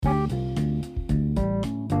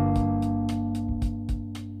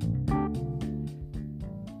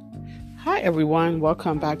everyone.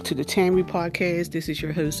 Welcome back to the Tammy Podcast. This is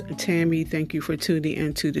your host, Tammy. Thank you for tuning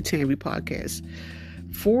into the Tammy Podcast.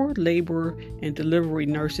 4 labor and delivery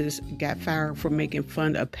nurses got fired for making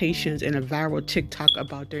fun of patients in a viral TikTok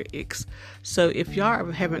about their icks. So if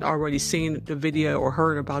y'all haven't already seen the video or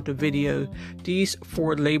heard about the video, these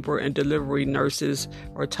 4 labor and delivery nurses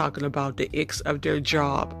are talking about the icks of their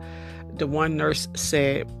job. The one nurse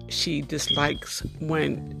said she dislikes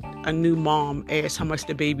when a new mom asks how much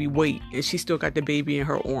the baby weighs and she still got the baby in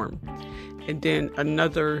her arm. And then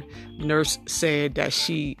another nurse said that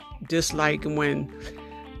she dislikes when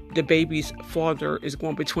the baby's father is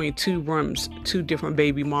going between 2 rooms, 2 different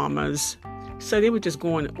baby mamas. So they were just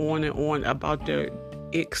going on and on about their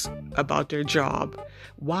icks, about their job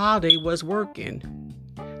while they was working.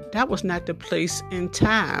 That was not the place and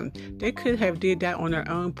time. They could have did that on their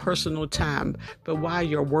own personal time, but while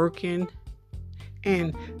you're working,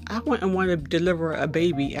 and I wouldn't want to deliver a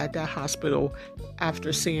baby at that hospital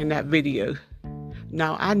after seeing that video.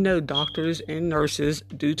 Now, I know doctors and nurses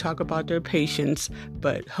do talk about their patients,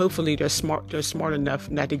 but hopefully they're smart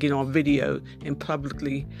enough not to get on video and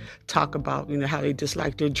publicly talk about, how they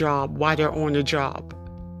dislike their job while they're on the job.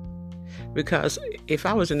 Because if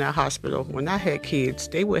I was in that hospital, when I had kids,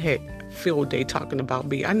 they would have field day talking about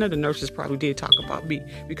me. I know the nurses probably did talk about me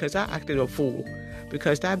because I acted a fool.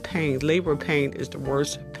 Because that pain, labor pain, is the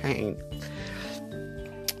worst pain.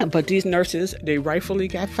 But these nurses, they rightfully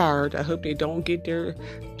got fired. I hope they don't get their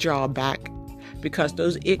job back. Because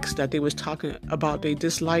those icks that they was talking about, they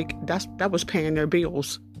dislike, that was paying their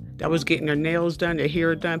bills. That was getting their nails done, their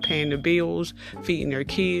hair done, paying their bills, feeding their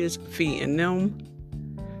kids, feeding them.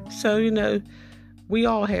 So, we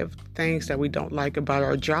all have things that we don't like about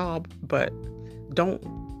our job, but don't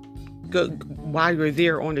go while you're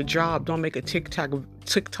there on the job. Don't make a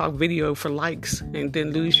TikTok video for likes and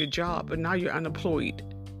then lose your job. But now you're unemployed,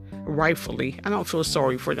 rightfully. I don't feel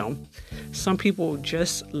sorry for them. Some people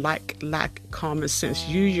just lack common sense.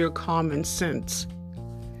 Use your common sense.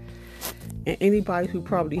 And anybody who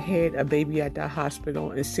probably had a baby at that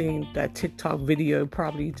hospital and seen that TikTok video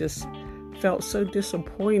probably just felt so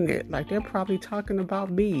disappointed. Like they're probably talking about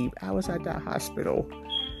me. I was at that hospital.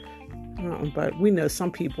 But we know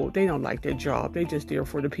some people, they don't like their job. They just there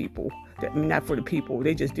for the people. Not for the people.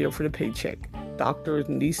 They just there for the paycheck. Doctors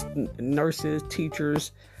and these nurses,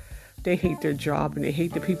 teachers, they hate their job and they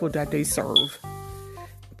hate the people that they serve.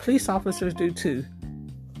 Police officers do too.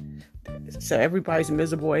 So everybody's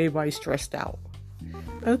miserable. Everybody's stressed out.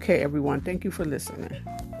 Okay, everyone. Thank you for listening.